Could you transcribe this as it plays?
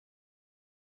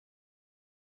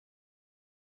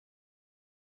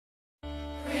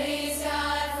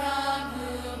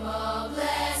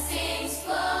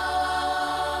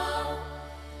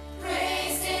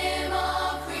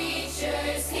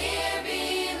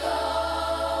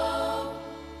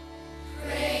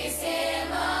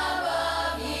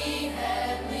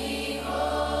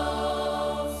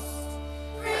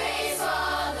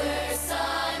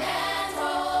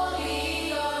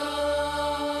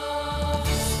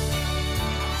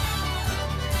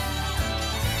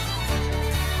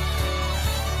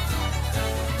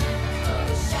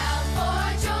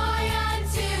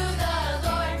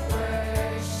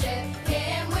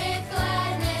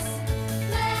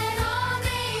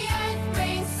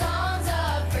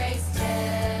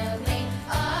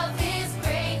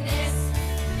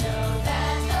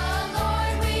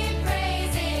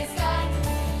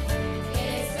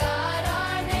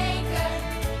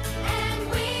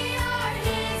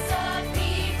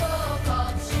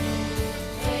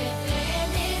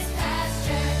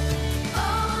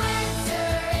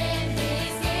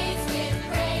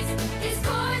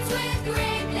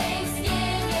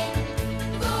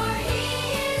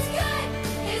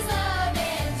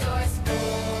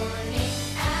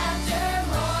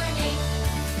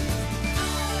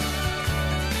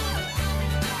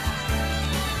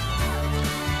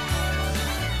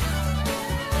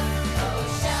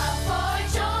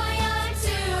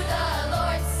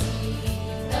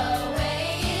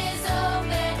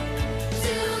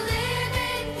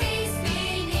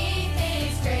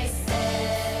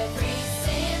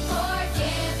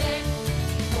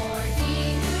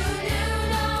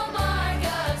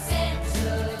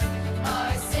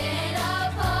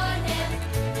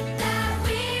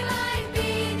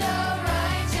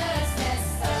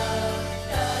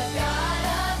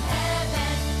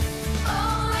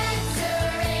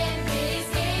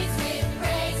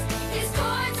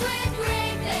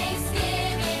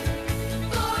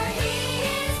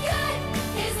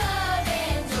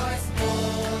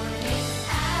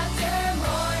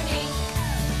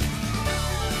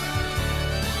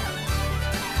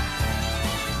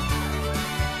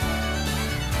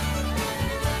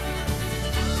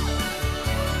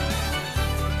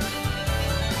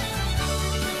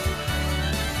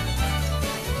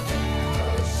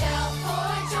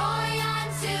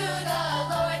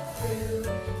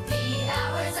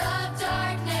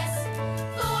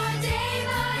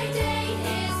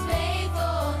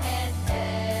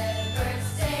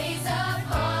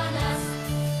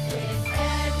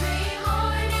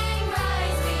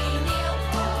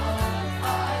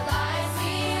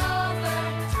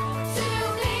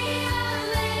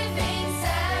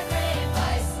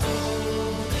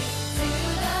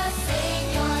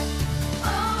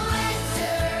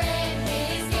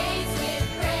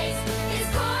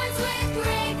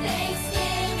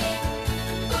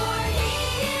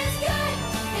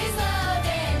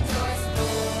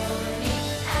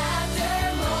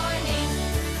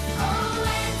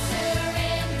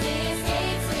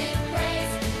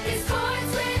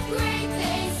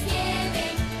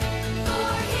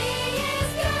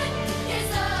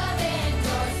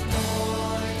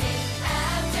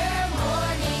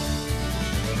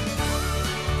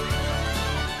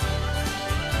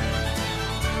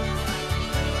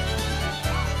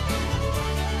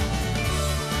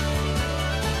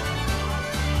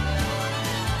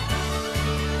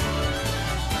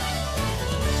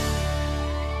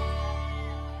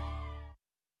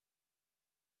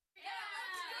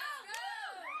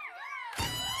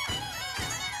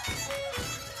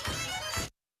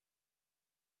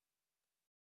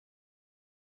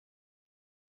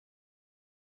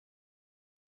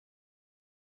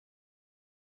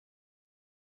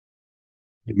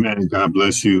Amen. God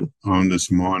bless you on this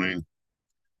morning.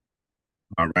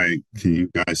 All right. Can you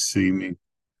guys see me?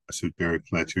 Pastor Derrick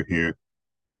Fletcher here.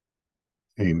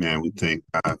 Amen. We thank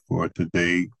God for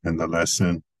today and the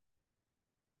lesson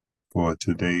for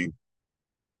today.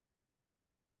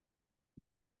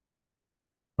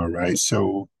 All right.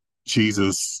 So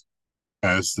Jesus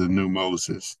as the new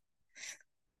Moses.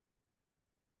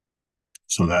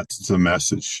 So that's the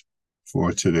message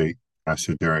for today.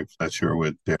 Pastor Derrick Fletcher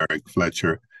with Derrick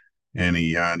Fletcher and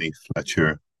E'Yani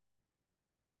Fletcher.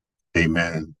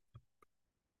 Amen.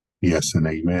 Yes and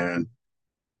amen.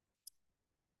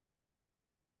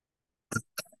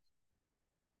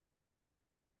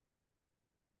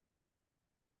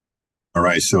 All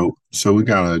right. So we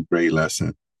got a great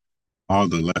lesson. All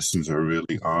the lessons are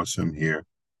really awesome here.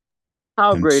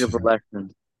 How And great of a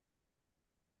lesson.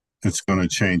 it's going to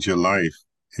change your life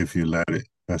if you let it.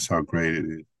 That's how great it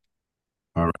is.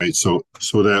 All right. So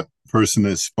that person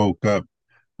that spoke up,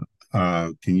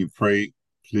 can you pray,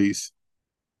 please?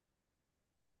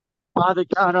 Father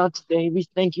God, on today, we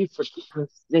thank you for keeping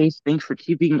us safe. Thanks for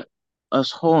keeping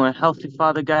us whole and healthy,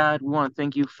 Father God. We want to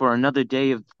thank you for another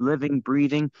day of living,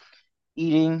 breathing,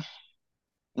 eating,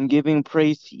 and giving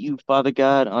praise to you, Father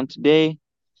God. On today,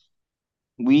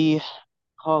 we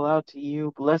call out to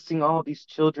you, blessing all these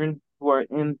children who are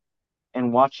in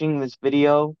and watching this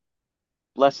video.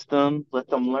 Bless them, let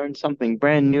them learn something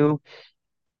brand new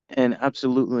and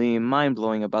absolutely mind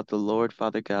blowing about the Lord,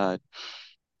 Father God.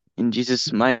 In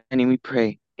Jesus' mighty name we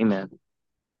pray. Amen.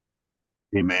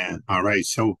 Amen. All right.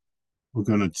 So we're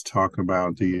going to talk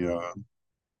about it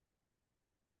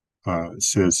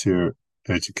says here,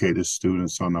 educated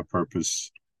students on the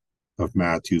purpose of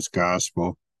Matthew's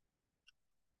gospel.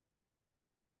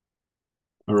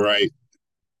 All right.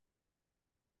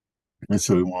 And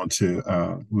so we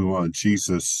want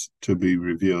Jesus to be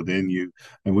revealed in you.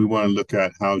 And we want to look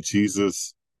at how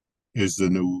Jesus is the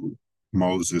new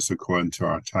Moses according to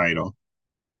our title.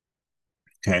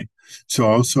 Okay. So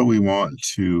also we want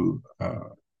to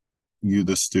you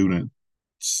the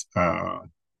students uh,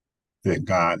 that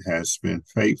God has been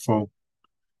faithful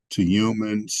to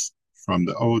humans from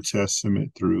the Old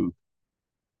Testament through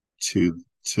to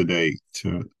today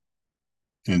to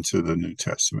into the New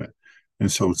Testament.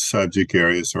 And so subject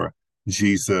areas are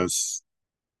Jesus,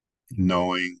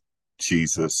 knowing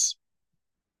Jesus,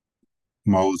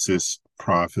 Moses,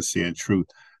 prophecy, and truth.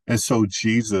 And so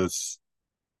Jesus,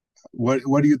 what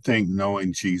do you think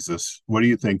knowing Jesus? What do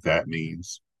you think that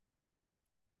means?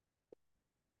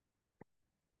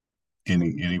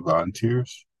 Any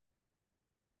volunteers?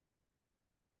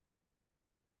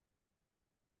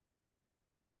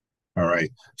 All right.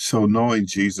 So knowing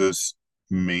Jesus,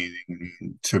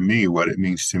 meaning to me, what it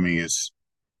means to me is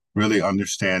really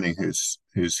understanding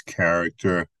his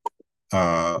character,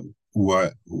 uh,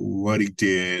 what he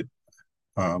did,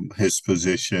 his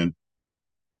position,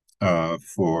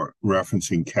 for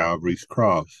referencing Calvary's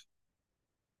cross.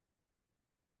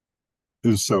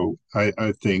 And so I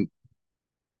think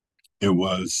it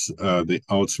was the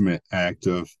ultimate act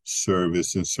of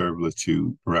service and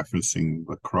servitude, referencing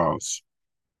the cross.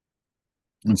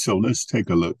 And so let's take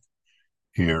a look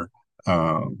here.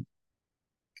 Um,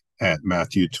 at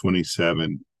Matthew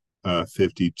 27,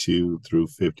 52 through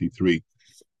 53.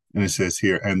 And it says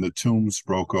here, and the tombs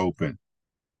broke open.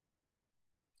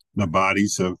 The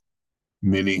bodies of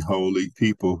many holy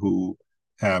people who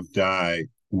have died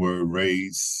were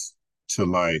raised to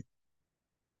life.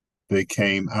 They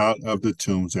came out of the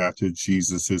tombs after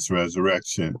Jesus'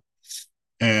 resurrection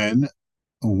and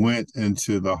went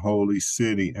into the holy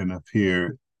city and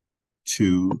appeared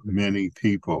to many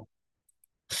people.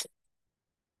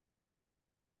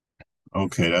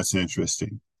 Okay, that's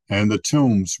interesting. And the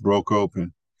tombs broke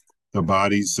open. The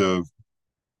bodies of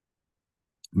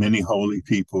many holy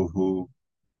people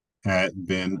had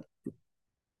been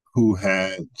who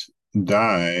had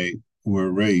died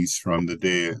were raised from the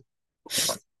dead.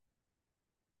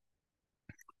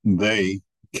 They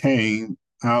came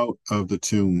out of the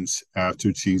tombs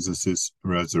after Jesus'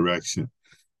 resurrection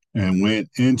and went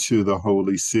into the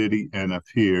holy city and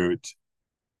appeared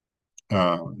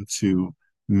to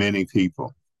many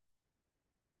people.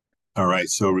 All right,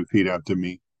 so repeat after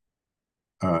me.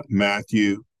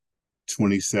 Matthew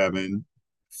 27,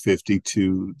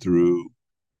 52 through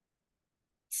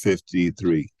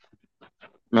 53.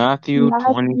 Matthew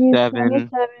Matthew 27,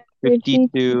 27, 52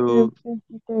 through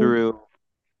 52 53. through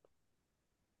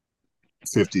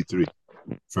 53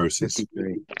 verses.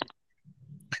 53.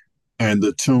 And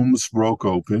the tombs broke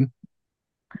open.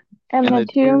 And And the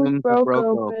the tombs tombs broke broke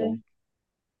open. open.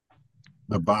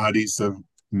 The bodies of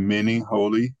many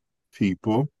holy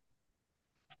people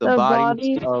the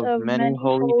bodies bodies of of many many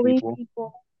holy holy people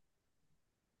people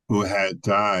who had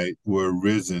died were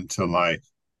risen to life.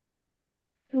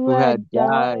 who who had had died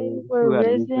died, were who had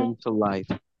risen, risen to life,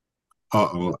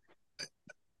 Uh-oh.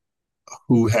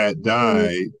 Who had who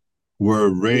died were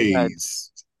who had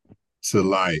raised to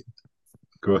life.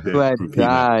 Go who ahead, had repeat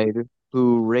that. died,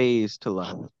 who raised to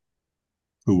life.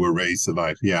 Who were raised to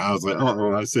life. Yeah, I was like,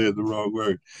 oh, I said the wrong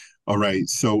word. All right,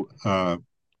 so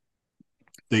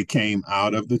they came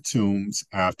out of the tombs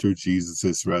after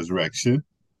Jesus' resurrection.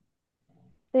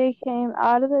 they came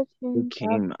out of the They tombs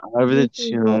came after out of the Jesus'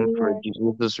 tomb for resurrection.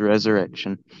 Jesus'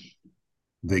 resurrection.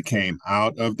 They came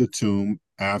out of the tomb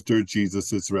after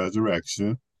Jesus'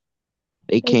 resurrection,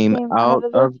 They They came came out out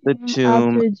of the of the tomb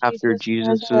tomb after after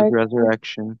Jesus' Jesus' resurrection,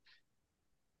 resurrection,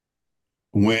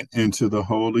 went into the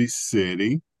holy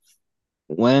city,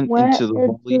 went went into the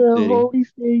into holy the city, holy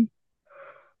city,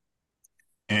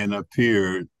 and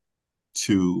appeared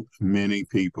to many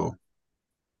people.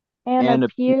 and and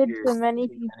appeared appeared to many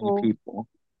to many people. people.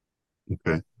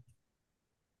 Okay.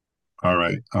 All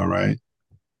right. All right.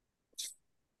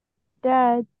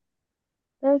 Dad,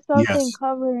 there's something Yes.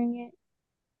 covering it.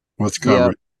 What's Yep.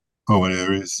 covered? Oh,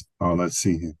 there is. Oh, let's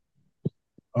see here.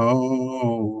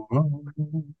 Oh,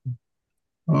 oh,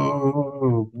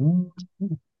 oh.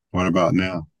 What about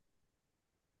now?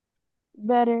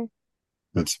 Better.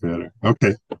 That's better.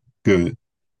 Okay. Good.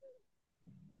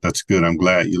 That's good. I'm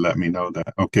glad you let me know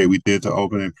that. Okay, we did the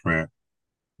opening prayer.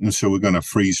 And so we're going to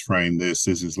freeze frame this.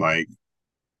 This is like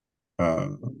uh,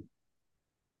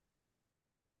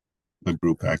 the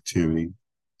group activity.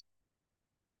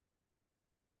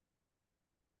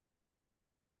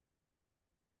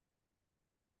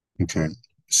 Okay.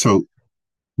 So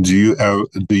do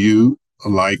you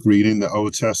like reading the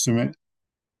Old Testament?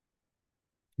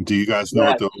 Do you guys know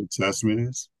what Yeah. the Old Testament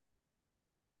is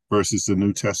versus the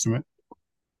New Testament?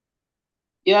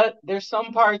 Yeah, there's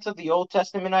some parts of the Old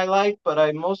Testament I like, but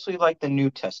I mostly like the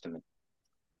New Testament.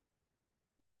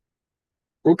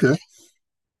 Okay.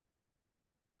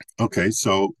 Okay.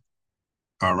 So,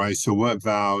 all right. So, what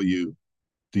value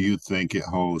do you think it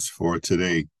holds for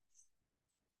today?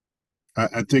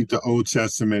 I think the Old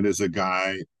Testament is a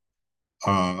guide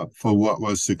for what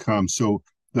was to come. So,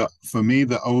 for me,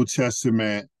 the Old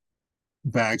Testament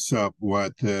backs up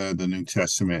what the New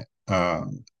Testament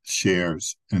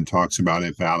shares and talks about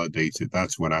it, validates it.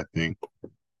 That's what I think.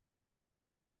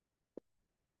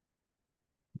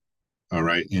 All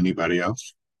right. Anybody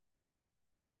else?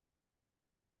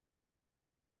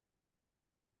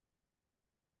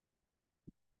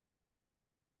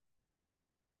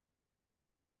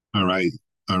 All right.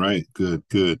 All right. Good.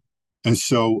 Good. And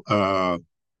so,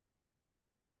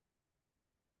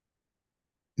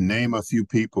 name a few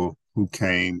people who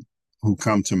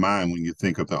come to mind when you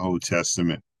think of the Old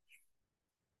Testament.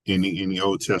 Any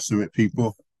Old Testament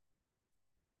people?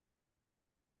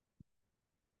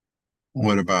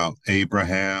 What about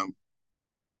Abraham,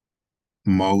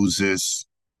 Moses,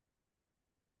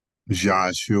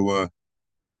 Joshua,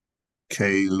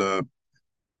 Caleb?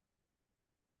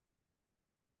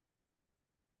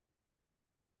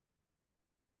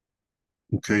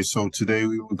 Okay, so today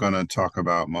we were going to talk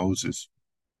about Moses.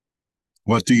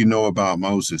 What do you know about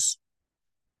Moses?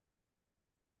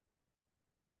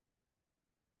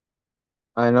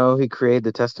 I know he created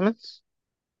the Testaments.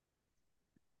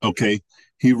 Okay,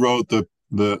 he wrote the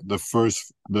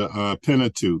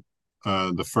Pentateuch,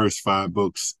 the first five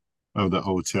books of the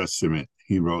Old Testament.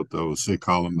 He wrote those. They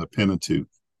call them the Pentateuch.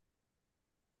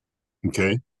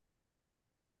 Okay. Okay.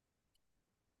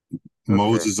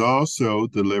 Moses also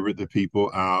delivered the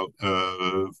people out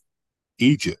of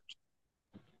Egypt,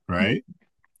 right?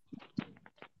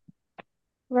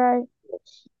 Right.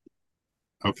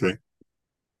 Okay.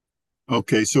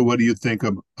 Okay. So what do you think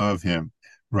of him?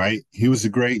 Right? He was a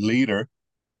great leader.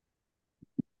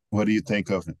 What do you think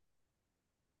of him?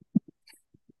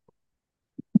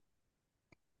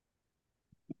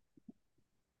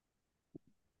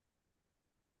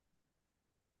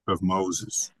 Of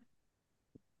Moses?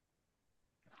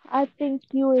 I think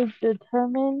he was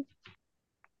determined.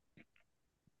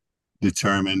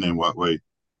 Determined in what way?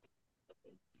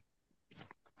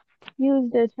 He was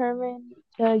determined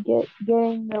to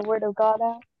getting the word of God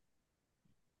out.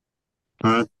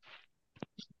 Huh?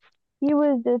 He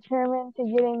was determined to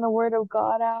getting the word of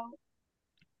God out.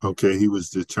 Okay, he was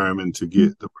determined to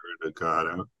get the word of God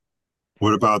out.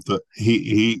 What about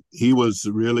he was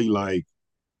really like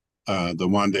the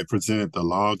one that presented the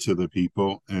law to the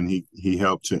people and he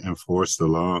helped to enforce the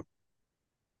law,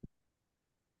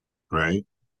 right?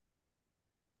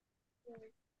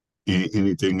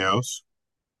 Anything else?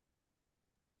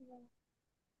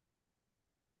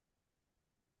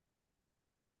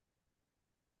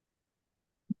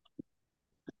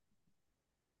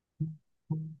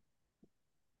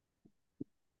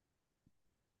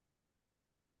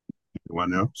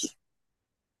 Anyone else?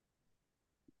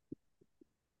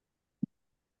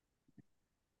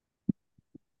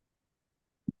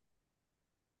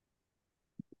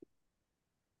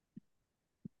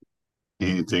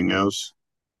 Anything else,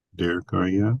 Derrick or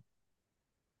E'Yani?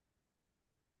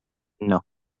 No.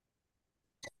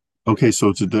 Okay,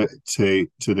 so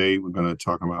today we're going to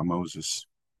talk about Moses.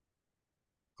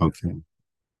 Okay,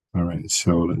 all right.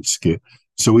 So let's get.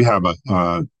 So we have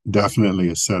a definitely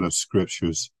a set of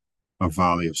scriptures, a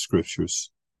volley of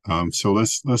scriptures. So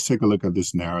let's take a look at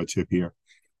this narrative here.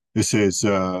 It says,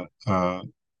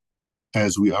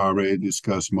 as we already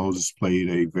discussed, Moses played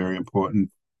a very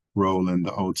important role in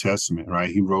the Old Testament.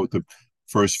 Right, he wrote the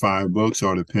first five books,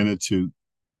 or the Pentateuch,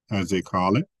 as they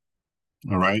call it.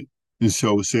 All right. And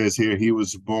so it says here he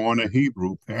was born a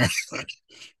Hebrew parent.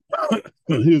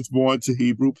 He was born to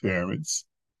Hebrew parents,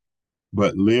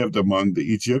 but lived among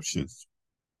the Egyptians.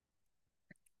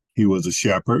 He was a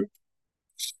shepherd.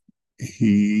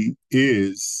 He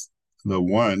is the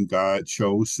one God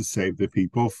chose to save the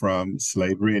people from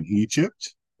slavery in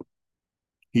Egypt.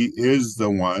 He is the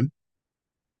one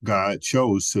God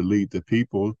chose to lead the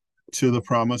people to the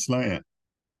promised land.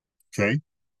 Okay.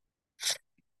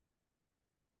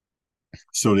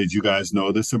 So did you guys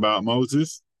know this about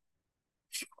Moses?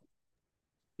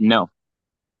 No.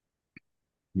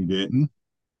 You didn't?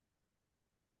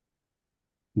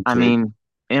 I Okay. mean,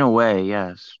 in a way,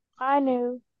 yes. I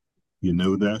knew. You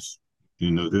knew this?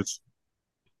 You knew this?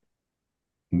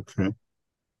 Okay.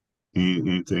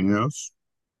 Anything else?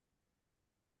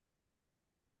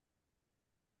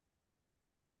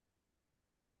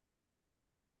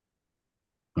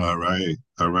 All right.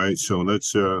 All right. So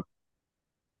let's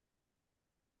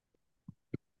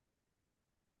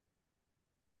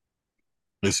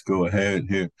go ahead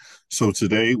here. So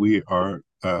today we are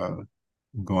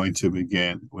going to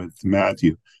begin with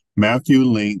Matthew. Matthew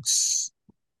links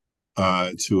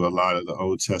to a lot of the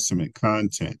Old Testament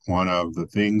content. One of the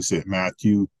things that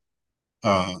Matthew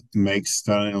makes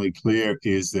stunningly clear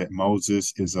is that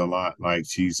Moses is a lot like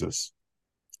Jesus.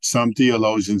 Some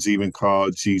theologians even call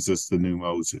Jesus the new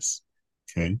Moses.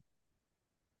 Okay.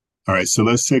 All right. So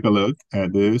let's take a look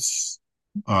at this.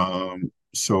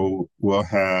 So we'll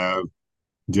have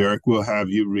Derrick will have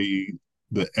you read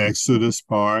the Exodus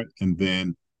part, and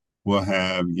then we'll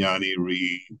have Yanni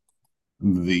read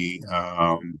the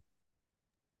um,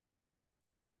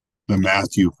 the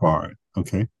Matthew part.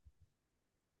 Okay,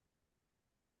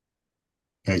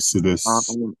 Exodus.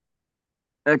 Um,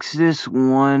 Exodus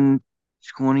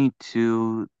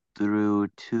 1:22 through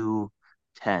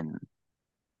 2:10.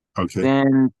 Okay,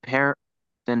 Then Par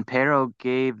then Pharaoh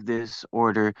gave this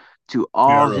order to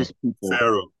all his Pharaoh, people.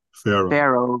 Pharaoh.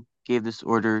 Pharaoh gave this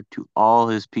order to all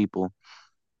his people.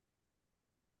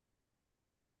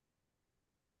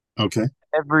 Okay,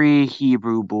 Every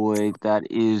Hebrew boy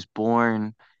that is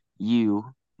born you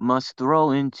must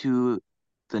throw into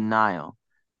the Nile,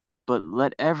 but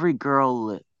let every girl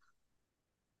live.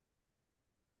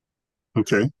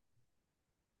 okay.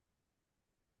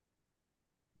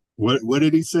 What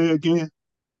did he say again?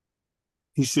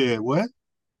 He said what?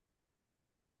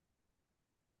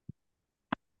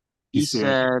 He He said,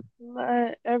 said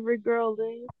Let every girl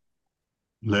live.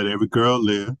 "Let every girl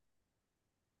live,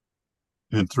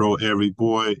 and throw every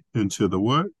boy into the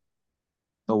what?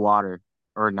 the water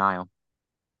or Nile.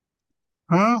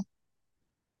 Huh?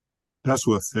 That's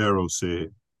what Pharaoh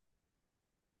said.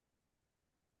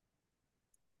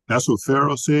 That's what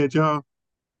Pharaoh said, y'all.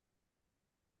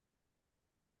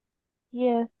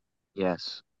 Yes,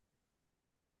 Yes.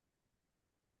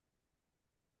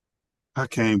 I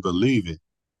can't believe it.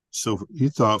 So you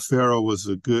thought Pharaoh was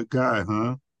a good guy,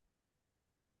 huh?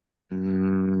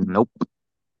 Nope.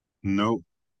 Nope.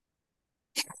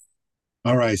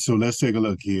 All right, so let's take a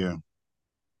look here.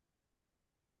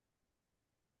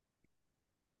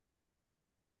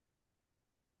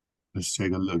 Let's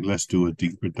take a look. Let's do a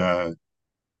deeper dive.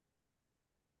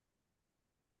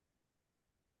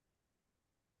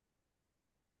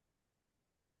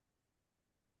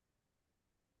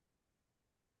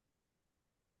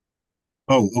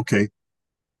 Oh, okay.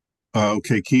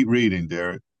 Okay, keep reading,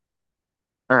 Derrick.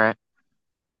 All right.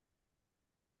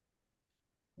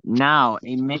 Now,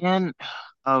 a man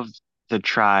of the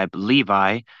tribe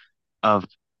Levi of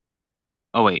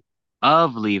oh wait,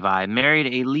 of Levi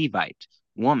married a Levite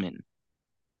woman,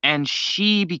 and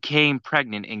she became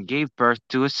pregnant and gave birth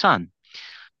to a son.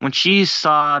 When she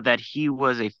saw that he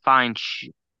was a fine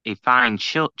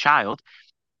child,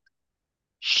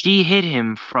 she hid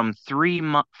him for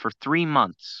 3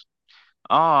 months.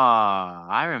 Ah,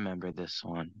 I remember this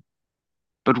one.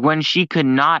 But when she could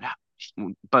not,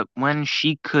 but when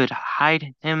she could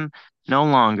hide him no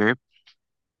longer,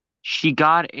 she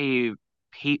got a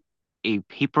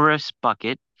papyrus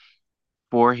bucket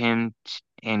for him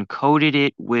and coated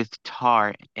it with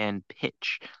tar and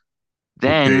pitch. Okay.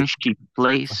 Then she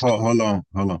placed, Hold on.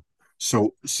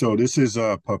 So this is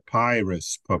a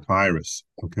papyrus.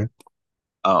 Okay.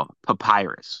 oh,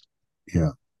 papyrus.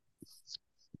 Yeah.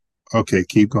 Okay.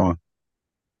 Keep going.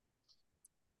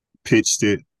 Pitched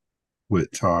it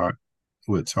with tar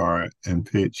and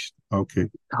pitch. Okay.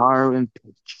 Tar and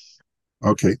pitch.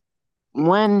 Okay.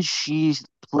 When she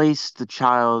placed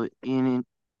in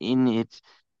it,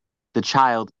 the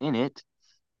child in it,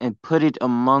 and put it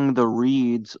among the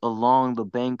reeds along the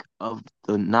bank of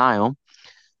the Nile,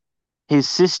 his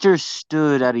sister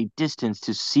stood at a distance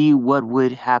to see what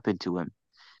would happen to him.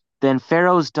 Then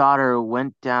Pharaoh's daughter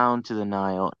went down to the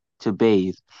Nile to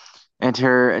bathe, and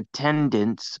her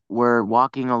attendants were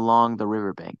walking along the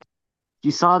riverbank.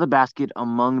 She saw the basket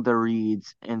among the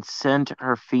reeds and sent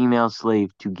her female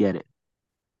slave to get it.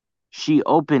 She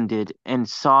opened it and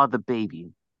saw the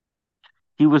baby.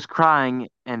 He was crying,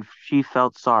 and she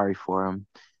felt sorry for him.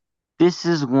 "This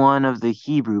is one of the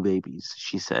Hebrew babies,"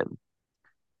 she said.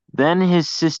 Then his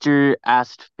sister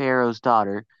asked Pharaoh's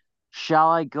daughter, "Shall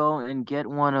I go and get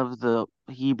one of the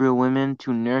Hebrew women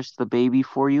to nurse the baby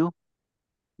for you?"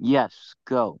 "Yes,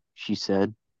 go," she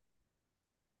said.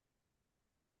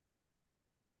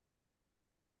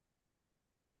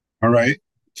 All right.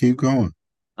 Keep going.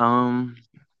 Um,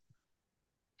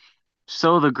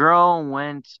 so the girl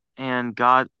went and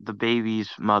got the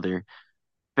baby's mother.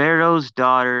 Pharaoh's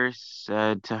daughter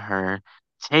said to her,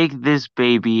 "Take this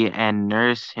baby and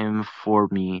nurse him for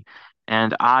me,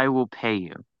 and I will pay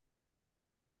you."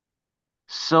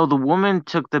 So the woman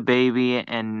took the baby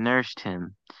and nursed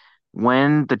him.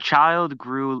 When the child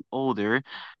grew older,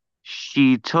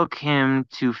 she took him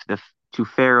to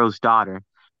Pharaoh's daughter,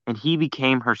 and he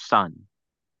became her son.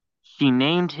 She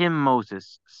named him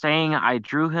Moses, saying, "I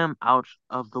drew him out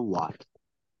of the water."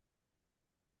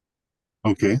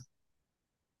 Okay.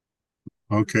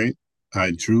 Okay.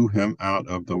 I drew him out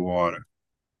of the water.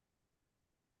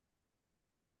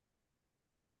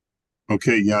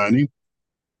 Okay, Yanni.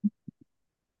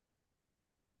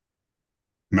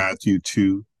 Matthew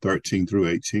 2:13 through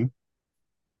 18.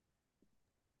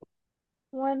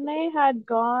 When they had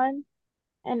gone,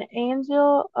 an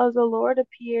angel of the Lord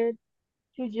appeared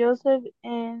to Joseph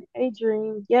in a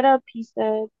dream. "Get up," he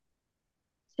said.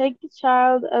 "Take the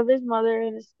child of his mother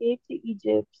and escape to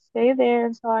Egypt. Stay there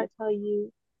until I tell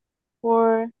you,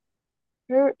 for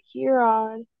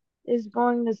Herod is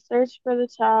going to search for the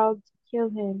child to kill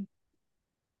him."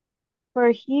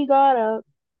 For he got up,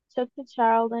 took the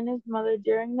child and his mother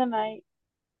during the night,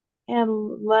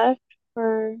 and left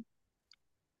for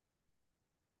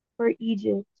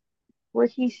Egypt, where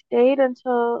he stayed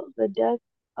until the death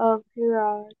of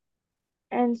Herod.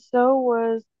 And so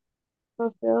was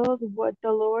fulfilled what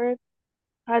the Lord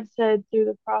had said through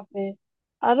the prophet,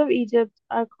 "Out of Egypt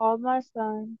I called my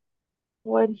son."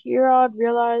 When Herod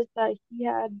realized that he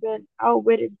had been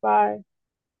outwitted by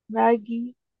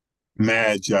Magi,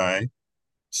 Magi.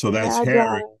 So that's Magi,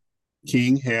 Herod,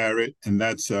 King Herod, and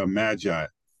that's Magi.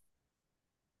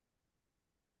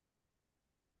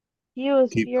 he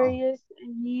was Keep going. furious,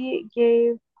 and he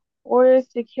gave orders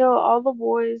to kill all the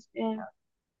boys in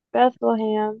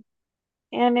Bethlehem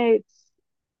and its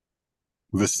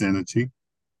Vicinity.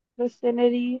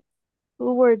 vicinity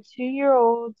who were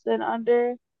 2-year-olds and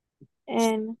under,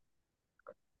 in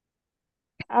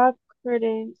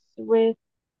accordance with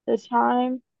the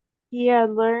time he had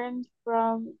learned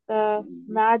from the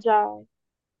Magi.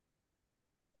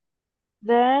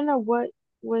 Then what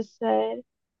was said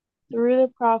through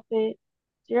the prophet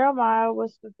Jeremiah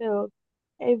was fulfilled.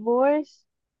 "A voice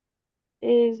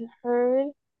is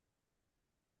heard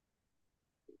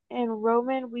in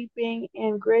Roman weeping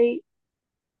and great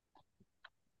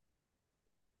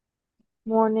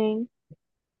mourning,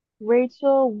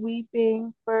 Rachel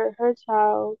weeping for her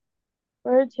children,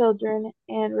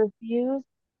 and refused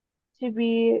to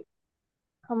be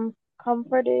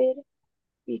comforted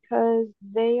because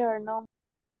they are no."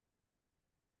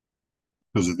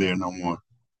 Because there no more.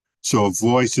 So a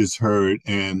voice is heard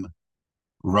in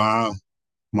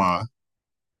Ramah,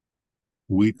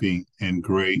 weeping and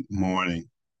great mourning.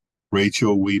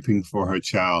 Rachel weeping for her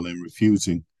child and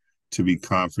refusing to be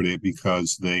comforted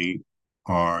because they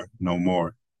are no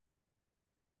more.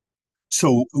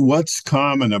 So, what's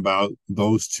common about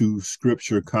those two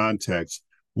scripture contexts?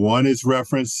 One is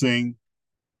referencing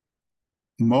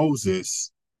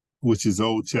Moses, which is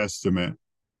Old Testament,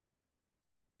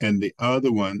 and the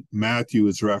other one, Matthew,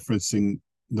 is referencing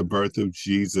the birth of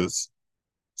Jesus.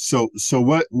 So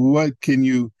what can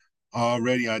you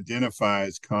already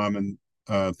identifies common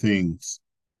things,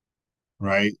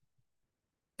 right?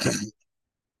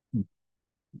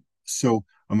 So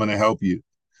I'm going to help you.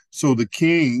 So the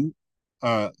king,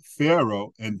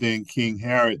 Pharaoh, and then King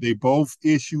Herod, they both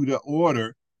issued an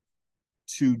order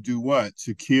to do what?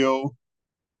 To kill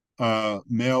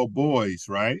male boys,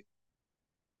 right?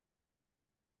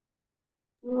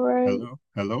 Right. Hello,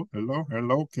 hello, hello,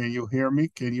 hello. Can you hear me?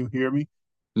 Can you hear me?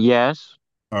 Yes.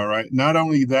 All right. Not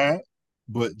only that,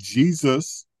 but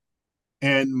Jesus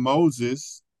and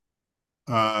Moses,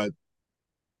 uh,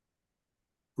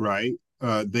 right?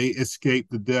 They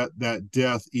escaped that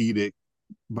death edict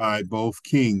by both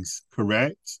kings.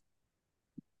 Correct?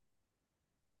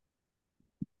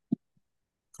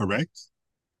 Correct.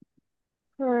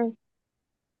 Correct.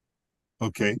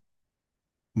 Okay.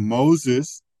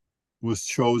 Moses was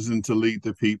chosen to lead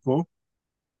the people,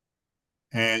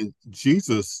 and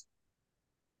Jesus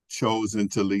chosen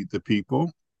to lead the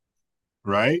people.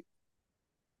 Right?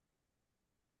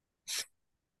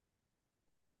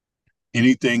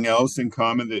 Anything else in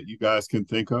common that you guys can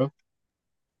think of?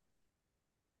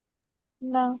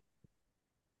 No.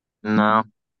 No.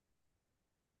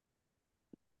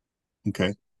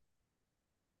 Okay.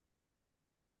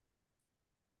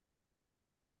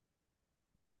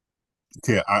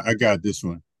 Okay. I got this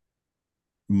one.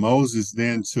 Moses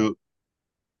then took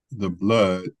the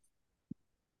blood,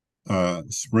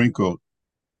 sprinkled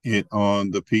it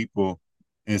on the people,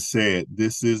 and said,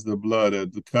 "This is the blood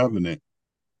of the covenant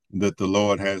that the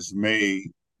Lord has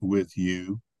made with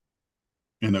you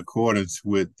in accordance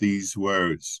with these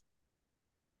words."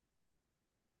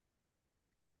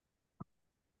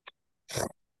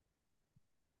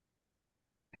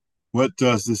 What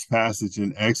does this passage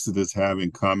in Exodus have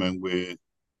in common with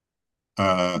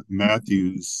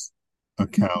Matthew's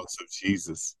accounts of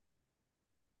Jesus?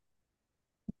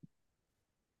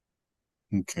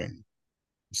 Okay.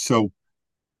 So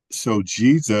so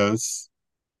Jesus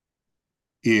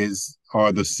is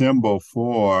or the symbol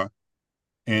for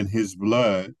and his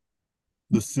blood,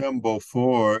 the symbol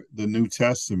for the New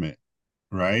Testament,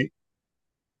 right?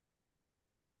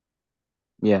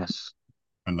 Yes.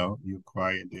 Hello, you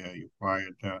quiet there, you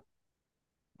quiet there.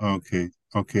 Okay,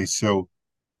 okay, so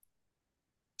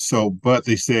but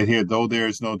they said here, though there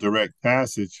is no direct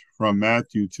passage from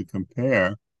Matthew to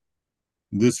compare,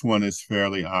 this one is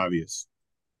fairly obvious.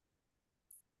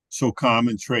 So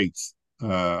common traits.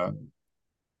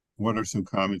 What are some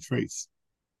common traits?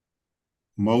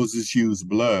 Moses used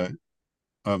blood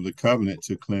of the covenant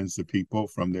to cleanse the people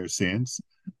from their sins.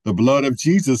 The blood of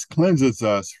Jesus cleanses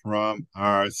us from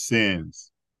our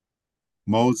sins.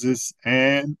 Moses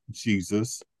and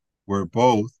Jesus were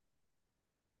both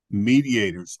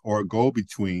mediators or go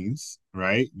betweens,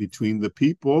 right? Between the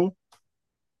people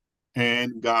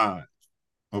and God.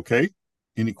 Okay.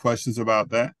 Any questions about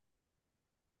that?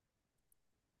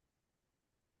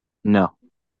 No.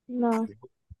 No.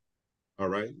 All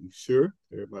right. You sure?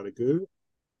 Everybody good?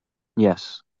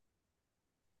 Yes.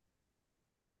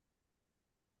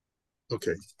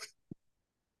 Okay.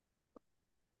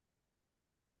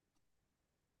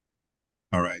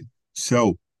 All right.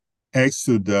 So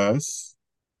Exodus,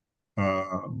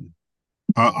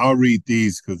 I'll read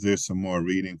these because there's some more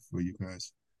reading for you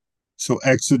guys. So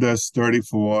Exodus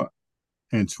 34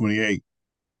 and 28.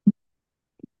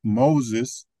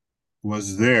 Moses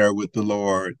was there with the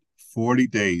Lord 40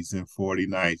 days and 40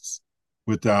 nights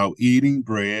without eating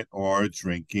bread or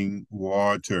drinking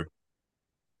water.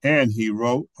 And he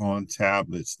wrote on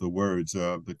tablets the words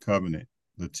of the covenant,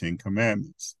 the Ten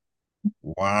Commandments.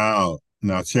 Wow.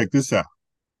 Now check this out.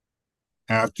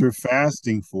 After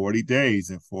fasting 40 days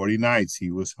and 40 nights,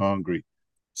 he was hungry.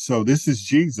 So this is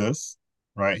Jesus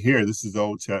right here. This is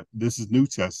New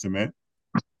Testament,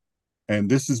 and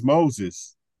this is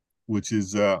Moses, which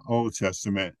is Old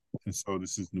Testament, and so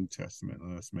this is New Testament.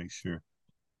 Let's make sure.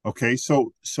 Okay,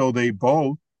 so they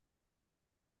both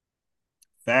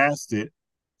fasted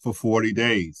for 40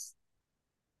 days.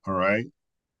 All right,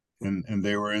 and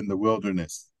they were in the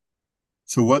wilderness.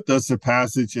 So what does the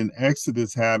passage in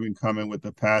Exodus have in common with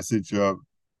the passage of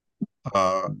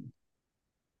uh,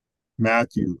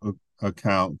 Matthew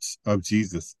accounts of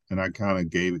Jesus? And I kind of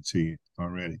gave it to you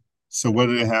already. So what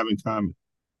do they have in common?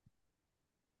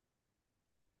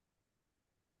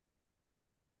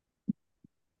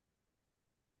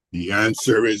 The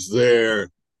answer is there,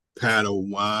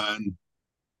 Padawan.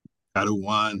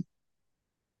 Padawan.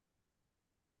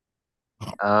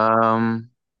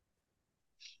 Um,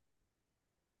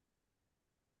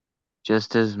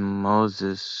 just as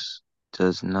Moses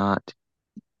does not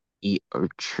eat or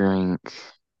drink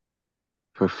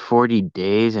For 40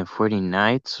 days and 40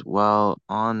 nights while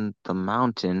on the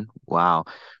mountain. Wow.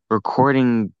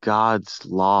 Recording God's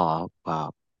law.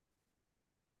 Wow.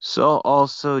 So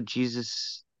also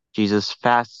Jesus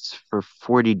fasts for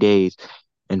 40 days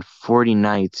and 40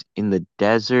 nights in the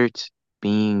desert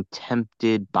being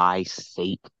tempted by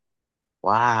Satan.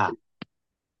 Wow.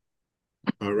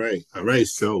 All right. All right.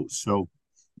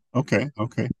 Okay.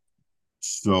 Okay.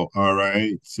 So, all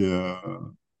right.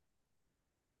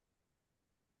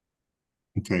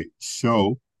 Okay. Okay.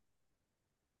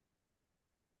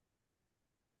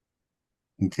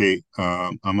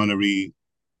 I'm going to read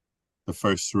the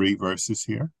first three verses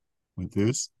here with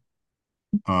this.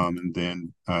 And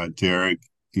then, Derrick,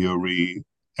 you'll read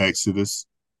Exodus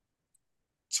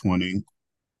 20,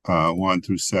 1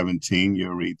 through 17.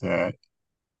 You'll read that.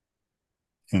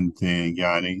 And then,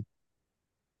 Yanni,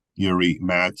 you'll read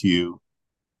Matthew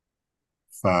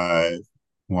 5,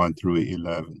 1 through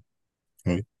 11.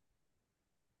 Okay.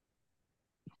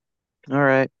 All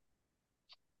right.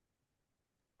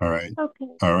 All right. Okay.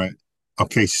 All right.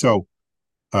 Okay.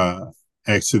 Uh,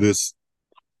 Exodus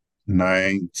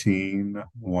 19,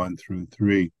 1 through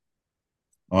 3.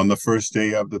 On the first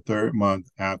day of the third month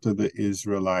after the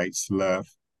Israelites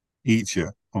left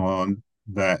Egypt, on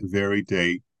that very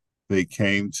day, they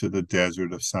came to the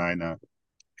desert of Sinai.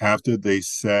 After they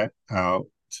set out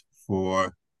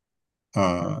for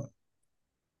uh,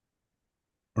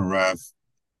 Rephidim,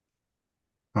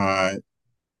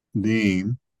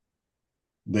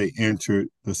 they entered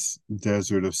the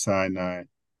desert of Sinai,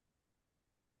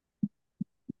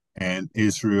 and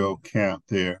Israel camped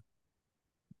there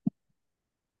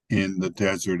in the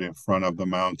desert in front of the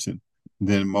mountain.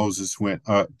 Then Moses went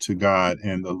up to God,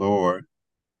 and the Lord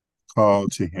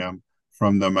called to him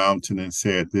from the mountain and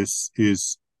said, "This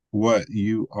is what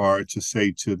you are to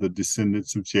say to the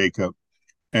descendants of Jacob,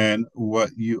 and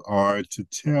what you are to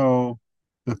tell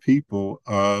the people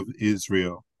of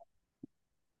Israel."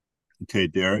 Okay,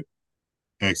 Derrick,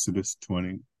 Exodus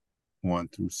 21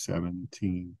 through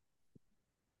 17.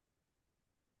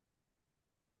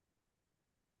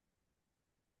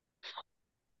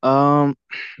 Um,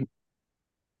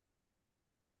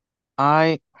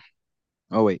 I,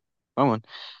 oh wait, wrong one.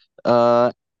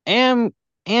 Uh, and,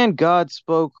 and God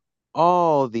spoke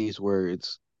all these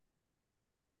words.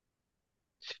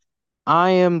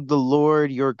 I am the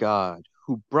Lord your God,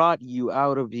 who brought you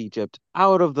out of Egypt,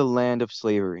 out of the land of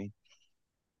slavery.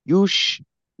 You sh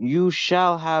you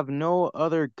shall have no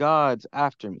other gods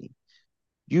after me.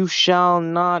 You shall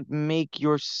not make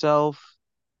yourself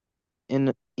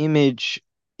an image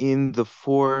in the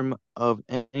form of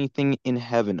anything in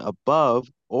heaven above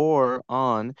or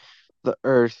on the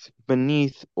earth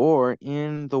beneath or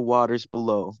in the waters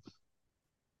below.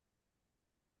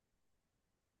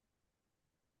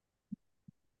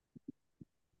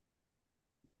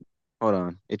 Hold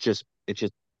on. It just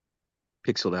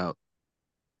pixeled out.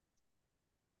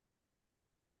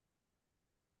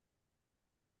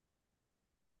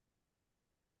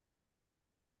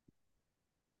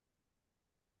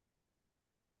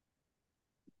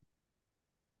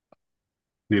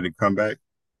 Need to come back?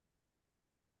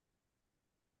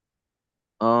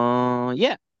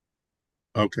 Yeah.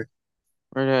 Okay.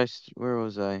 Where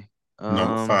was I?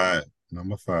 Number Um, five.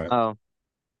 Number five. oh.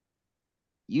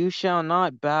 You shall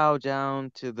not bow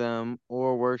down to them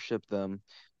or worship them,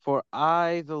 for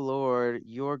I, the Lord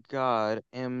your God,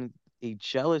 am a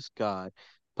jealous God,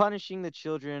 punishing the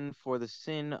children for the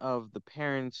sin of the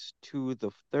parents to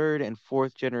the third and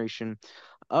fourth generation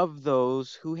of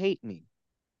those who hate me,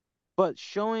 but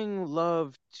showing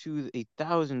love to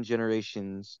 1,000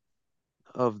 generations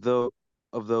of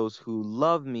those who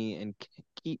love me and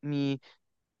keep my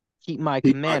Keep my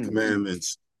commandments.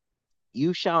 commandments.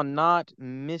 You shall not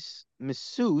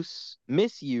misuse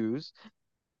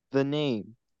the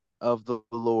name of the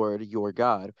Lord your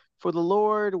God, for the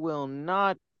Lord will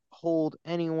not hold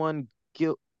anyone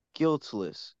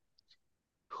guiltless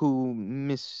who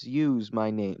misuse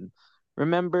my name.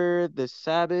 Remember the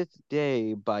Sabbath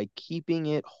day by keeping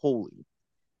it holy.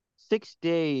 6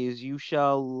 days you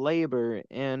shall labor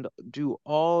and do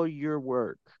all your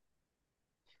work,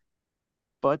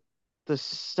 but the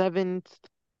seventh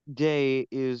day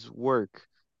is work.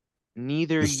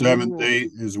 Neither The seventh you, day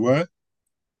is what? The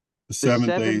the seventh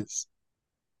day seventh is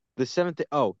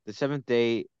The seventh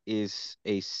day is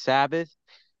a Sabbath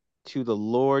to the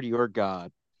Lord your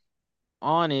God.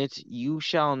 On it you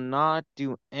shall not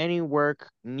do any work,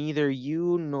 neither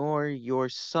you nor your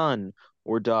son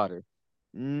or daughter,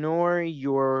 nor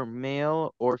your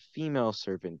male or female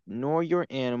servant, nor your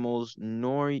animals,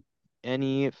 nor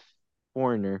any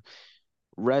foreigner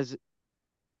res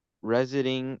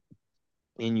residing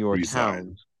in your Reside.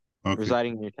 towns, Okay.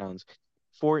 residing in your towns.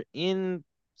 For in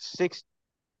 6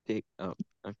 days, oh,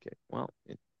 okay, well,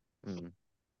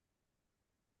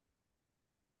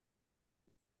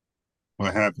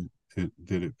 What happened?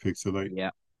 Did it pixelate? yeah,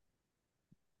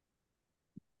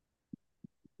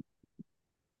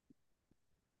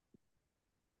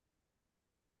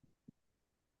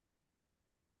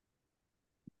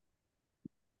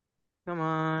 come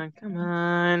on, come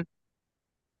on.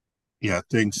 Yeah, I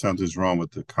think something's wrong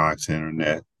with the Cox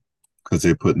internet because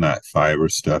they're putting that fiber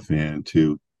stuff in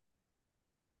too.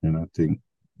 And I think,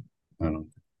 I don't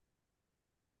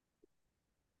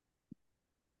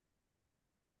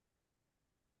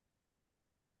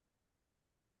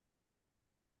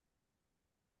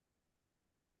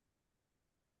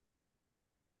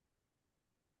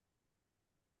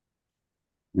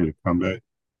need to come back.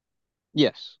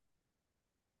 Yes.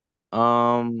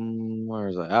 Where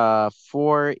is that?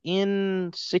 For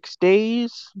in 6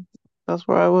 days, that's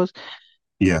where I was.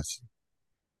 Yes.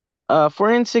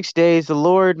 For in 6 days the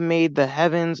Lord made the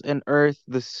heavens and earth,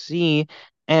 the sea,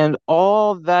 and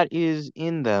all that is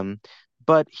in them,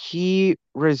 but he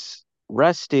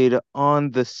rested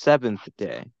on the seventh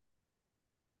day.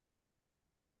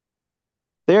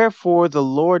 Therefore the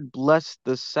Lord blessed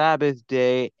the Sabbath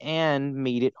day and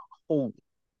made it holy.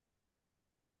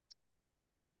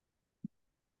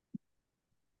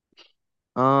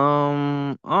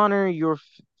 Honor your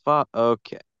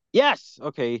okay. Yes,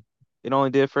 okay. It only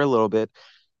did for a little bit.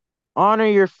 Honor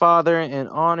your father and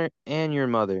honor and your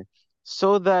mother,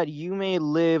 so that you may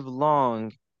live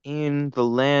long in the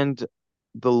land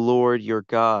the Lord your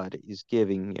God is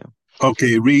giving you.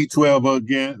 Okay, read 12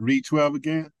 again. Read 12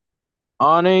 again.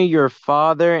 Honor your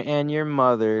father and your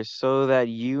mother, so that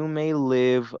you may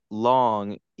live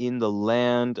long in the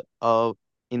land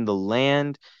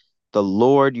the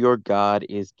Lord your God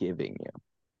is giving you.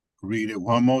 Read it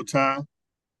one more time.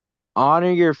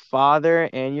 Honor your father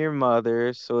and your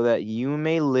mother, so that you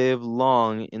may live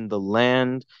long in the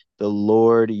land the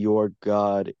Lord your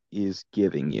God is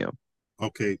giving you.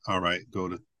 Okay, all right. Go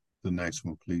to the next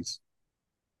one, please.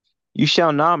 You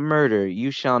shall not murder,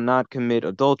 you shall not commit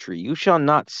adultery, you shall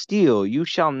not steal, you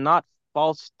shall not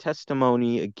false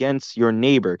testimony against your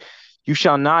neighbor, you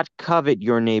shall not covet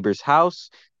your neighbor's house,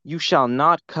 you shall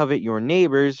not covet your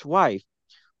neighbor's wife,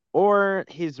 or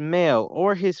his male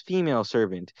or his female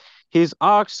servant, his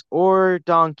ox or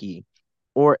donkey,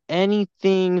 or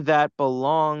anything that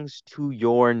belongs to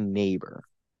your neighbor.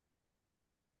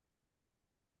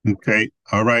 Okay,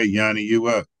 all right, Yanni, you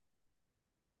up.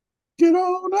 Get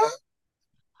on up.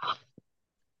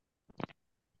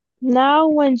 Now,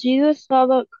 when Jesus saw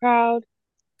the crowd,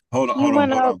 Hold on, he hold on,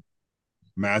 went hold up. on.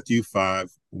 Matthew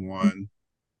 5, 1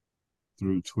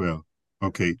 through 12.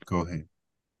 Okay, go ahead.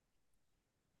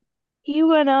 He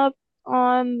went up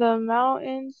on the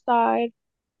mountainside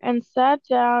and sat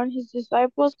down. His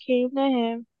disciples came to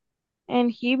him,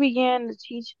 and he began to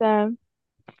teach them.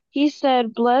 He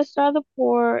said, "Blessed are the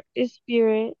poor in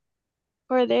spirit,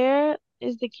 for there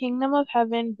is the kingdom of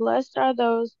heaven. Blessed are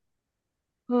those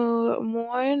who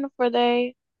mourn, for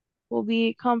they will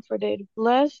be comforted.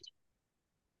 Blessed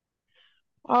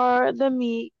are the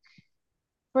meek,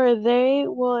 for they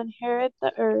will inherit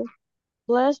the earth.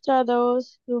 Blessed are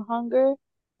those who hunger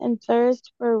and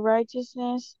thirst for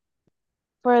righteousness,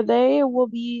 for they will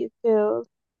be filled.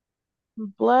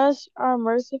 Blessed are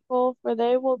merciful, for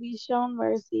they will be shown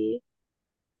mercy.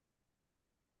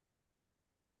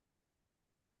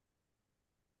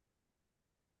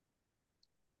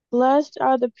 Blessed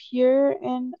are the pure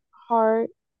in heart,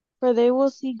 for they will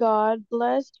see God.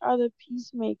 Blessed are the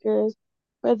peacemakers,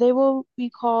 for they will be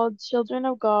called children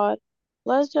of God.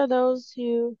 Blessed are those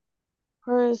who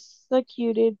are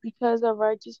persecuted because of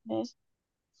righteousness,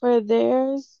 for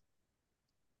theirs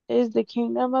is the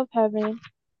kingdom of heaven.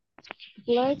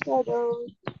 Blessed are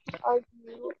those who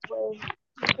argue when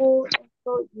people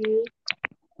insult you,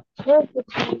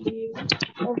 persecute you,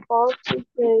 and falsely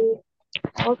say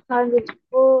all kinds of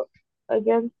evil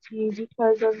against you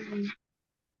because of me.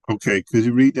 Okay, could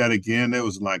you read that again? There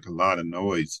was like a lot of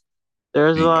noise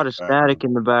There's a in your lot of static background.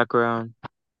 in the background.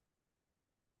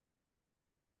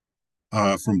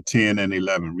 From 10 and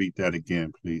 11, read that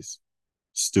again, please.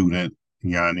 Student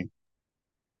Yanni.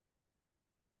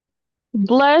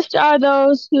 Blessed are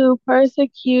those who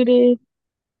persecuted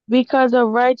because of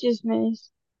righteousness,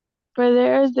 for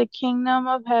there is the kingdom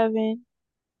of heaven.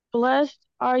 Blessed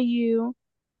are you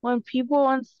when people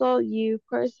insult you,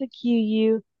 persecute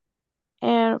you,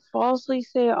 and falsely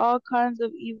say all kinds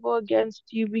of evil against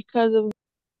you because of.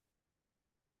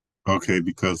 Okay,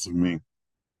 because of me.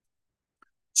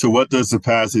 So what does the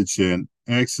passage in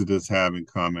Exodus have in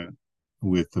common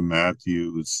with the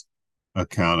Matthew's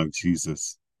account of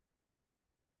Jesus.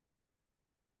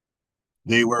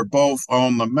 They were both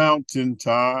on the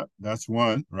mountaintop. That's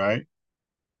one, right?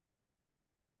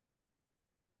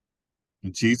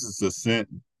 And Jesus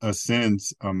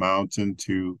ascends a mountain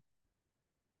to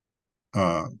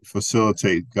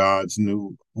facilitate God's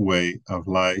new way of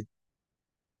life.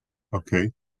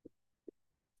 Okay.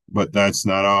 But that's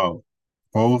not all.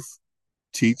 Both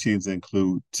teachings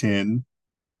include 10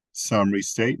 summary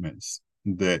statements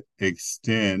that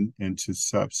extend into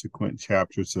subsequent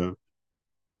chapters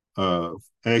of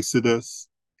Exodus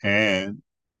and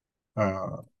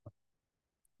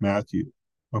Matthew.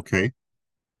 Okay.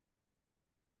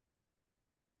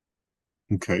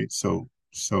 Okay. So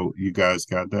you guys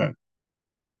got that.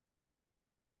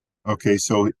 Okay.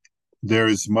 So there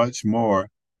is much more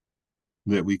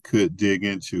that we could dig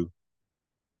into.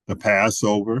 The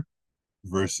Passover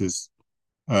versus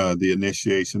the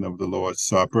initiation of the Lord's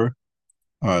Supper,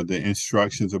 the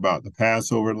instructions about the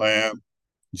Passover lamb.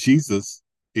 Jesus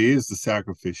is the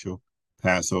sacrificial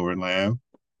Passover lamb.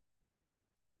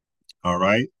 All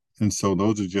right. And so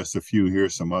those are just a few.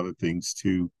 Here's some other things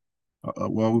too.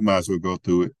 Well, we might as well go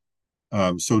through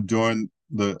it. So during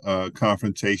the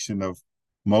confrontation of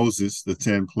Moses, the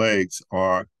 10 plagues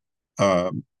are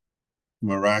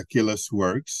miraculous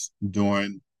works.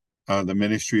 During the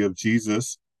ministry of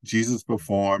Jesus, Jesus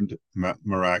performed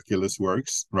miraculous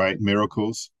works, right?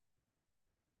 Miracles.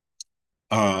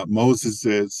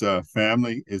 Moses'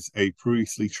 family is a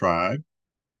priestly tribe.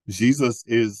 Jesus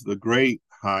is the great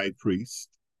high priest,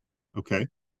 okay,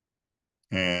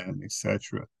 and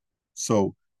etc.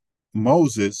 So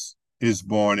Moses is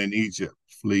born in Egypt,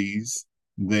 flees,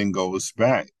 then goes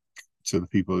back to the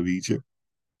people of Egypt.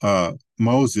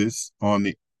 Jesus, on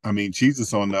the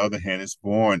other hand, is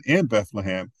born in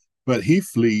Bethlehem, but he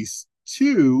flees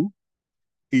to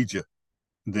Egypt,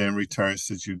 then returns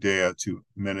to Judea to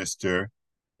minister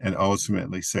and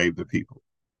ultimately save the people.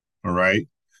 All right.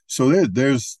 So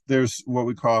there's what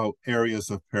we call areas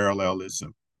of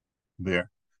parallelism there.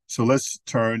 So let's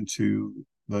turn to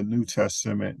the New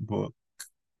Testament book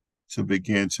to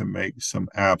begin to make some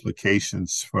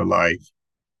applications for life.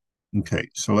 Okay,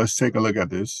 so let's take a look at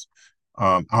this.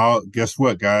 I'll guess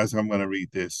what, guys? I'm going to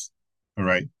read this. All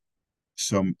right.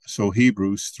 So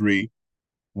Hebrews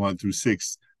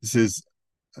 3:1-6. It says,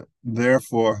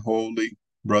 therefore, holy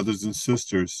brothers and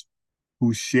sisters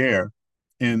who share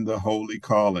in the holy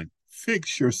calling,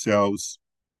 fix your thoughts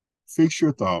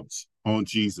on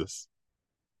Jesus,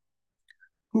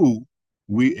 who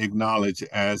we acknowledge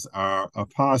as our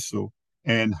apostle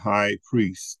and high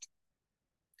priest.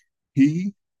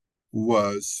 He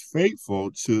was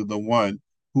faithful to the one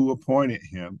who appointed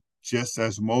him, just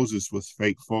as Moses was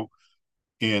faithful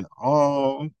in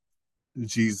all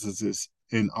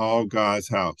in all God's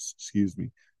house. Excuse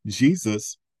me.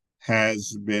 Jesus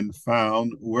has been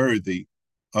found worthy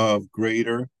of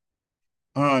greater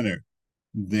honor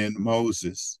than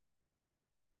Moses,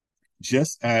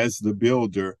 just as the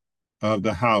builder of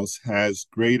the house has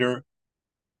greater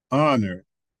honor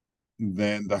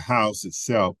than the house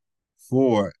itself.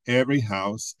 For every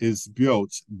house is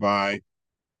built by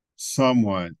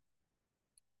someone,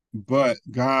 but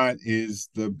God is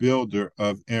the builder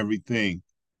of everything.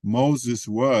 Moses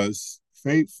was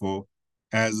faithful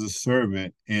as a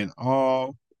servant in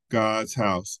all God's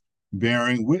house,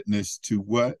 bearing witness to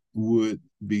what would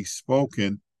be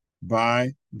spoken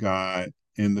by God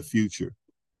in the future.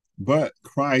 But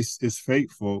Christ is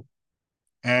faithful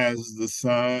as the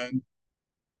Son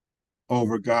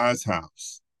over God's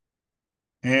house,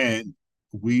 and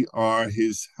we are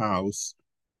his house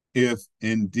if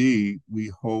indeed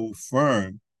we hold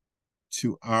firm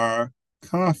to our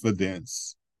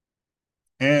confidence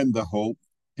and the hope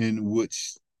in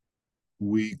which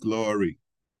we glory.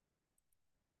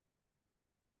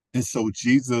 And so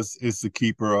Jesus is the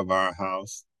keeper of our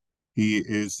house. He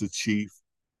is the chief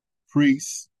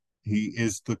priest. He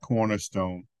is the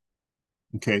cornerstone.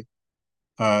 Okay.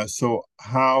 So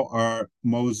how are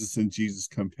Moses and Jesus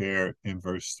compared in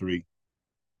verse 3?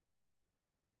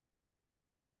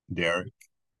 Derrick?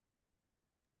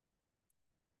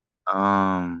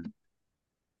 Um,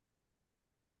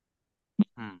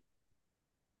 hmm.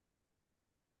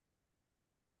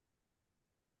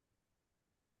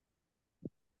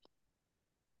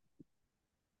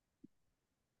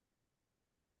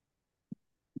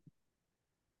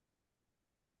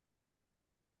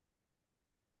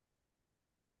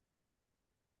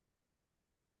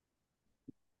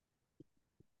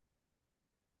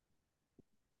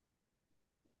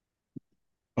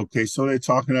 Okay, so they're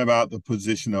talking about the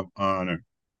position of honor.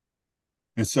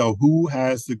 And so who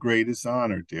has the greatest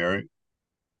honor, Derrick?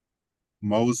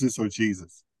 Moses or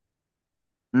Jesus?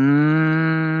 Mm,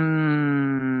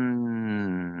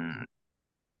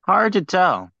 hard to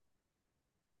tell.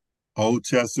 Old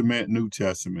Testament, New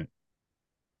Testament.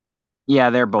 Yeah,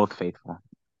 they're both faithful.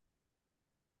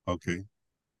 Okay.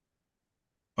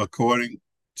 According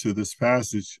to this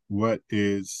passage, why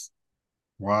is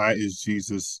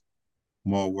Jesus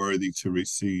more worthy to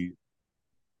receive?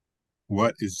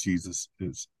 What is Jesus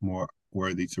is more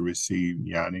worthy to receive,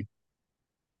 Yanni?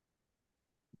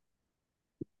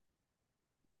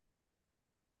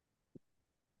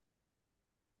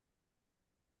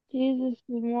 Jesus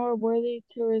is more worthy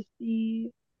to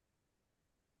receive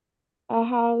a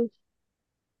house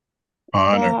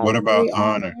Honor. that What has about great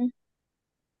honor? honor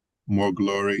More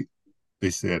glory. They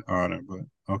said honor, but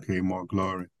okay, more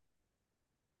glory.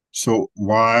 So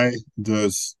why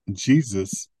does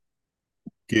Jesus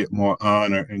get more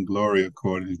honor and glory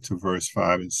according to verse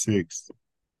 5 and 6?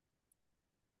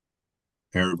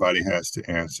 Everybody has to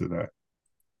answer that.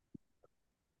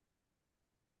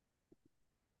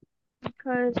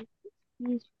 because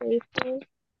he's faithful.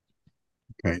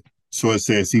 Okay. So it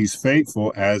says he's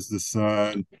faithful as the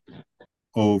son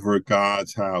over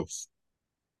God's house.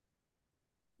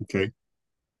 Okay.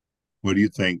 What do you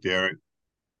think, Derrick?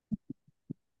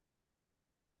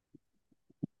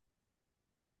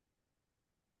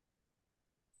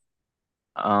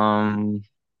 Um,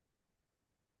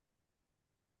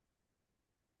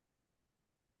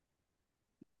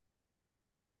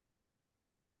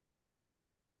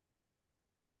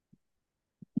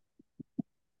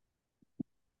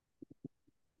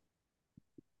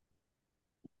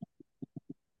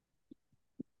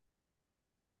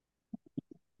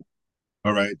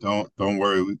 All right, don't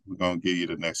worry. We're gonna give you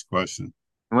the next question.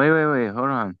 wait, hold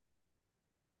on.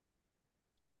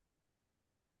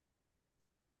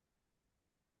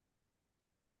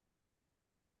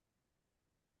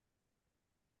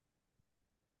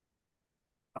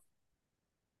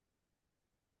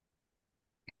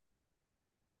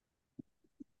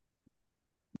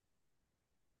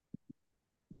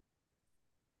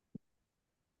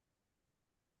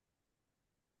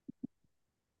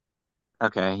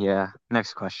 Okay, yeah.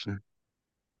 Next question.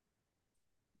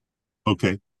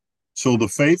 Okay. So the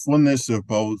faithfulness of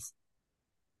both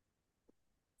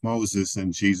Moses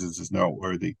and Jesus is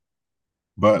noteworthy.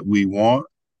 But we want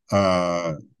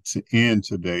to end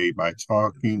today by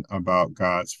talking about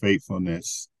God's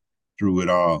faithfulness through it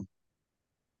all.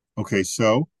 Okay,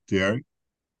 so Derrick,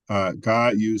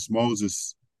 God used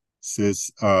Moses'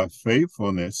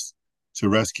 faithfulness to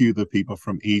rescue the people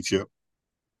from Egypt.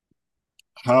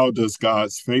 How does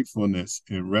God's faithfulness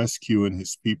in rescuing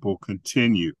his people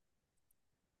continue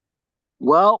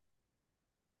Well,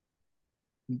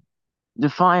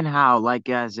 define how, like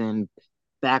as in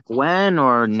back when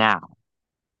or now?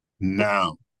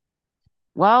 now?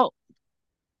 Well,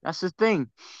 that's the thing.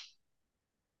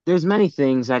 There's many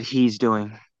things that he's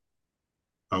doing.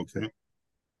 Okay,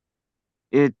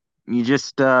 It you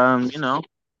just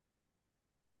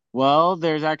well,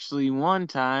 there's actually one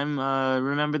time,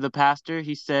 remember the pastor?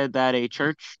 He said that a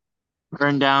church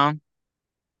burned down.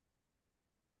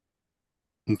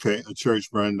 okay. A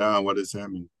church burned down. What does that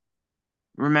mean?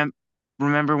 Remember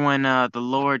remember when the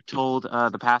Lord told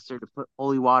the pastor to put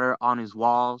holy water on his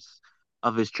walls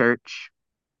of his church?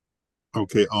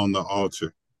 Okay, on the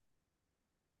altar.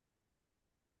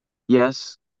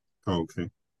 Yes. Okay,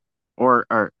 Or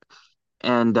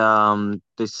and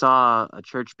they saw a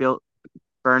church built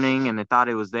burning and they thought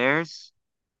it was theirs,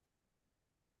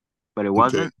 but it okay.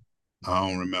 wasn't. I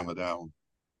don't remember that one.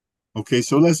 Okay,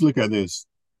 so let's look at this.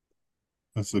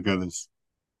 Let's look at this.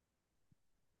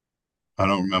 I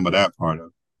don't remember that part of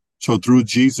it. So through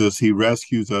Jesus, he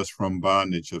rescues us from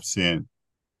bondage of sin.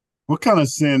 What kind of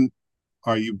sin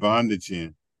are you bondage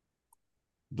in?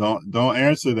 Don't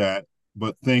answer that,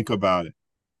 but think about it.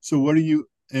 So what are you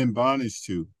in bondage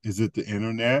to? Is it the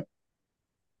internet?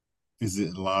 Is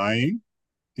it lying?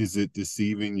 Is it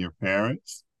deceiving your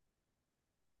parents?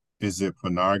 Is it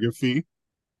pornography?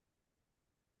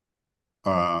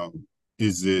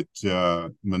 Is it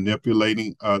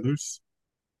manipulating others?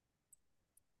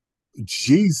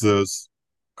 Jesus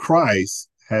Christ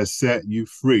has set you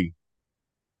free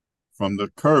from the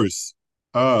curse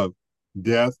of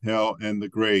death, hell, and the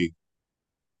grave.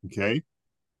 Okay.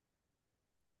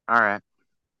 All right.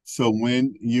 So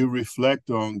when you reflect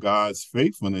on God's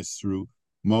faithfulness through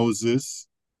Moses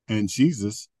and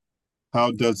Jesus,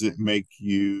 how does it make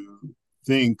you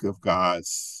think of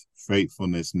God's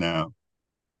faithfulness now,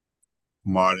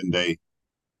 modern day?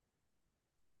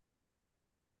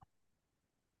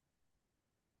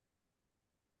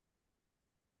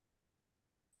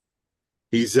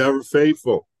 He's ever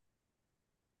faithful.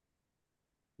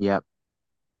 Yep.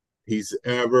 He's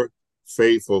ever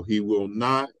faithful. He will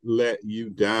not let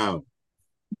you down.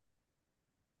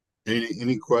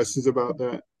 Any questions about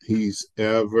that? He's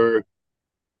ever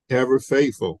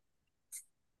faithful.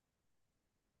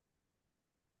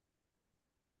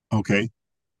 Okay.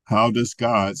 How does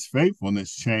God's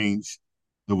faithfulness change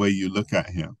the way you look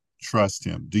at him? Trust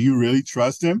him. Do you really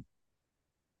trust him?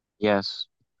 Yes.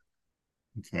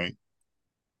 Okay.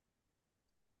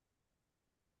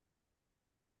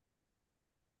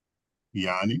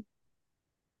 Yanni?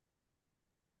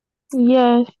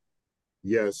 Yes.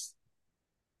 Yes.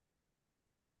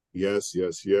 Yes,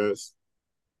 yes, yes.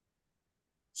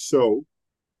 So,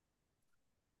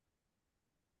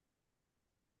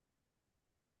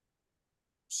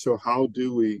 so how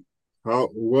do we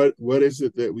what is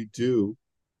it that we do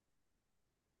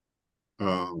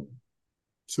um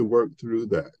to work through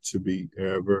that, to be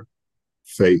ever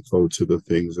faithful to the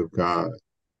things of God?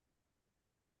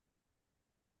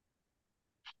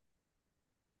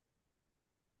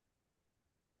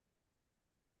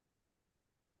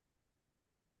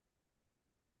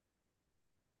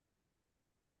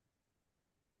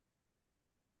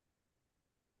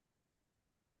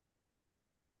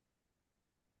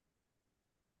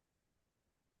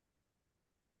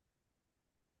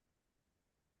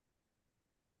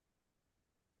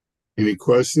 Any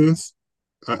questions?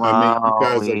 I mean, you Well,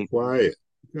 guys are quiet.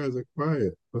 You guys are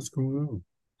quiet. What's going on?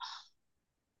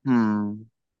 hmm.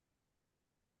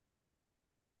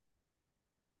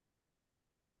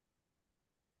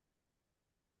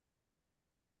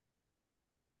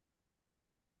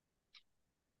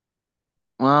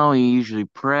 Well, we usually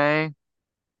pray.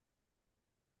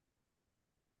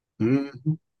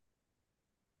 Mm-hmm. We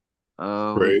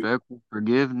Pray, beg for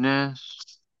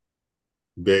forgiveness.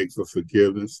 beg for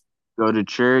forgiveness. Go to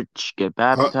church. Get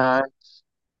Uh, baptized.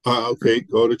 okay,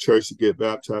 go to church to get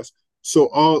baptized. So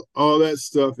all that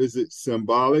stuff, is it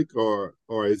symbolic, or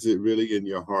is it really in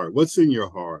your heart? What's in your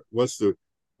heart? What's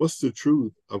the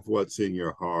truth of what's in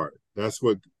your heart? That's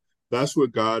what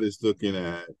God is looking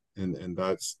at, and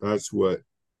that's what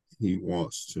He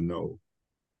wants to know,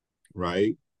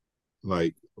 right?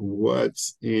 Like,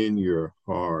 what's in your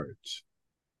heart?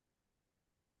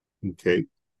 Okay,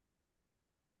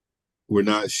 we're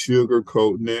not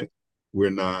sugarcoating it.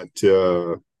 We're not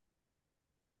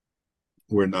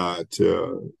we're not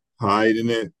hiding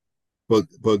it.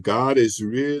 But God is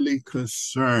really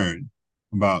concerned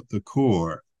about the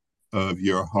core of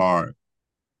your heart,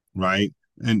 right?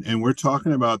 And we're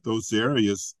talking about those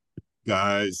areas,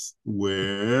 guys,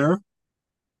 where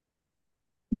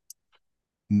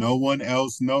no one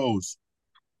else knows,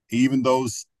 even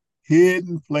those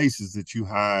hidden places that you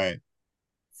hide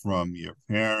from your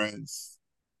parents,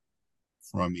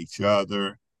 from each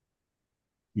other.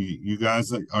 You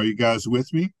guys, are you guys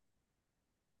with me?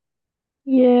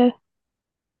 Yeah.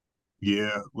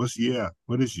 Yeah. What's yeah?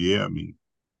 What does yeah mean?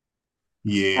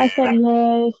 Yeah. I said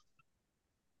yes.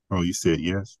 Oh, you said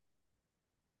yes.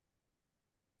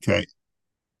 Okay.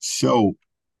 So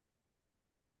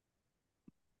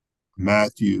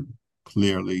Matthew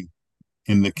clearly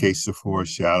indicates the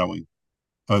foreshadowing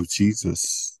of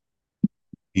Jesus,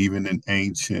 even in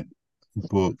ancient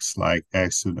books like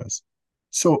Exodus.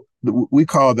 So we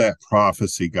call that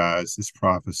prophecy, guys. It's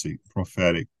prophecy,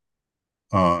 prophetic.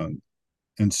 Um,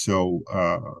 and so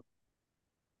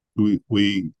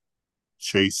we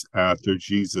chase after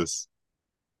Jesus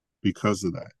because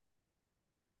of that,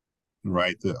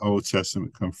 right? The Old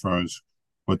Testament confirms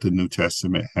what the New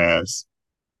Testament has.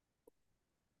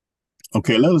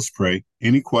 Okay, let us pray.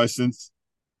 Any questions?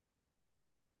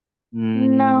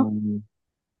 No.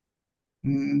 Mm,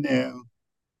 No.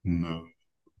 No.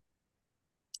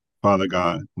 Father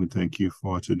God, we thank you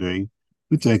for today.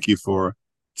 We thank you for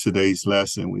today's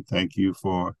lesson. We thank you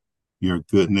for your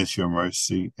goodness, your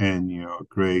mercy, and your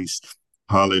grace.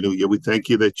 Hallelujah. We thank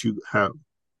you that you have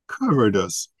covered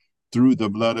us through the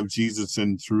blood of Jesus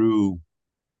and through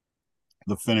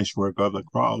the finished work of the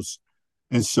cross.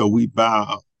 And so we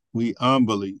bow, we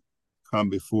humbly come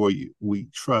before you. We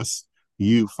trust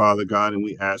you, Father God, and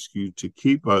we ask you to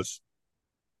keep us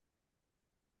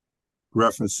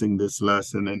referencing this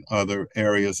lesson in other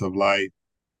areas of life,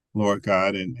 Lord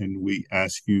God, and we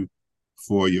ask you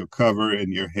for your cover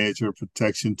and your hedge of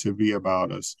protection to be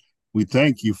about us. We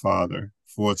thank you, Father,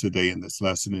 for today in this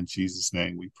lesson. In Jesus'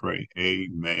 name we pray.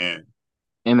 Amen.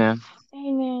 amen.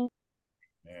 Amen.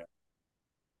 Yeah.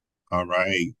 All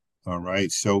right. All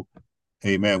right. So,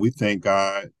 amen. We thank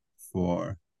God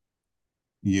for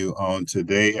you on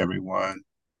today, everyone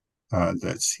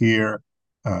that's here.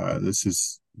 This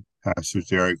is Pastor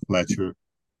Derrick Fletcher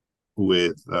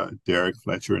with Derrick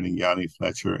Fletcher and E'Yani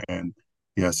Fletcher and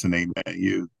Yes, and amen.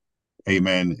 You,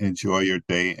 amen. Enjoy your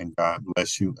day and God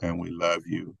bless you and we love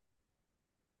you.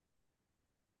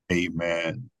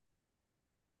 Amen.